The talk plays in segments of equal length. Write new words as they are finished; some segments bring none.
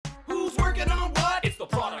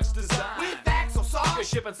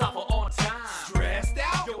shipping software on time. Stressed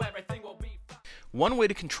out? Yo, everything will be fine. One way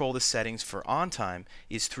to control the settings for OnTime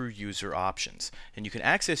is through user options. And you can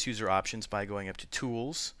access user options by going up to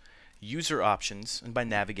Tools, User Options, and by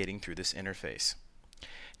navigating through this interface.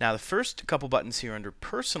 Now the first couple buttons here under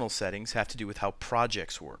Personal Settings have to do with how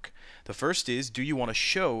projects work. The first is, do you want to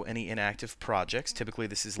show any inactive projects? Typically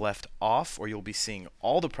this is left off, or you'll be seeing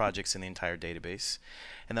all the projects in the entire database.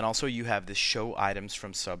 And then also you have this Show Items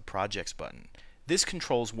from Sub Projects button. This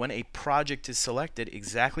controls when a project is selected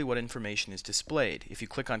exactly what information is displayed. If you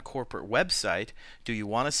click on Corporate Website, do you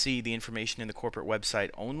want to see the information in the corporate website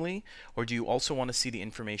only, or do you also want to see the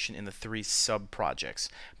information in the 3 sub-projects?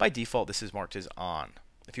 By default, this is marked as On.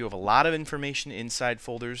 If you have a lot of information inside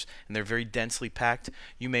folders and they're very densely packed,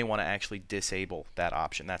 you may want to actually disable that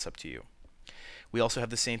option. That's up to you. We also have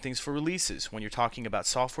the same things for releases. When you're talking about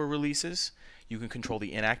software releases, you can control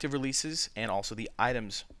the inactive releases and also the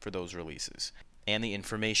items for those releases and the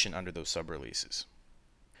information under those sub-releases.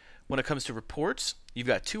 When it comes to reports, you've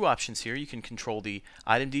got 2 options here. You can control the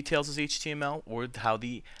item details as HTML or how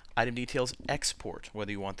the item details export,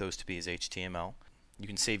 whether you want those to be as HTML. You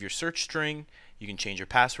can save your search string, you can change your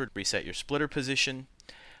password, reset your splitter position.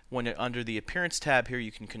 When under the Appearance tab here,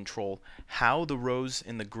 you can control how the rows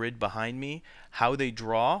in the grid behind me, how they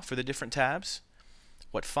draw for the different tabs,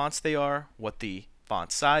 what fonts they are, what the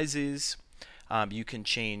font size is. You can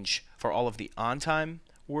change for all of the OnTime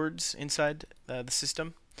words inside the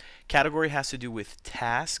system. Category has to do with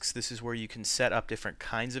tasks. This is where you can set up different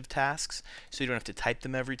kinds of tasks, so you don't have to type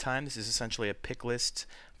them every time. This is essentially a pick list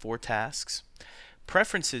for tasks.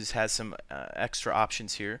 Preferences has some extra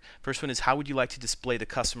options here. First one is, how would you like to display the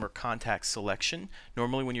customer contact selection?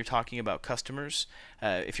 Normally when you're talking about customers,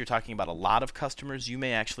 if you're talking about a lot of customers, you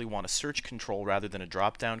may actually want a search control rather than a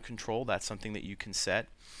drop-down control. That's something that you can set.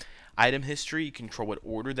 Item history, you control what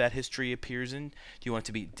order that history appears in. Do you want it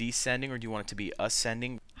to be descending or do you want it to be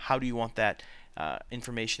ascending? How do you want that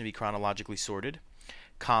information to be chronologically sorted?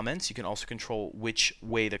 Comments, you can also control which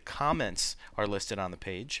way the comments are listed on the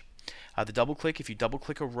page. The double click, if you double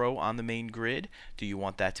click a row on the main grid, do you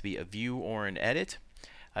want that to be a view or an edit?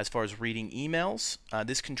 As far as reading emails,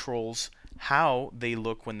 this controls how they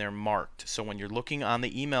look when they're marked. So when you're looking on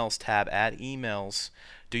the emails tab at emails,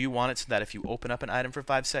 do you want it so that if you open up an item for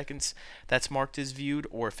 5 seconds, that's marked as viewed,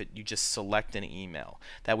 or if you just select an email?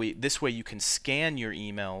 This way you can scan your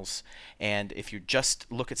emails, and if you just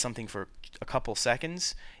look at something for a couple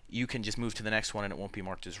seconds, you can just move to the next one and it won't be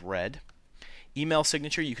marked as read. Email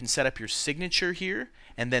signature, you can set up your signature here,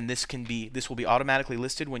 and then this will be automatically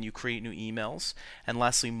listed when you create new emails. And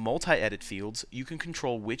lastly, multi-edit fields, you can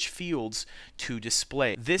control which fields to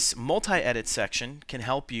display. This multi-edit section can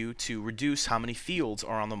help you to reduce how many fields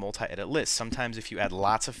are on the multi-edit list. Sometimes if you add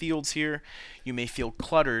lots of fields here, you may feel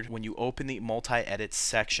cluttered when you open the multi-edit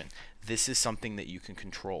section. This is something that you can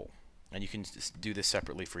control. And you can just do this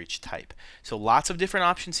separately for each type. So lots of different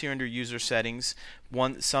options here under user settings.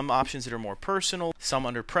 Some options that are more personal, some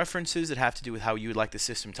under preferences that have to do with how you would like the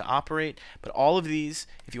system to operate. But all of these,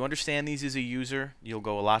 if you understand these as a user, you'll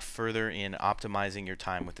go a lot further in optimizing your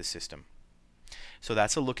time with the system. So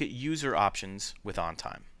that's a look at user options with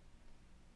OnTime.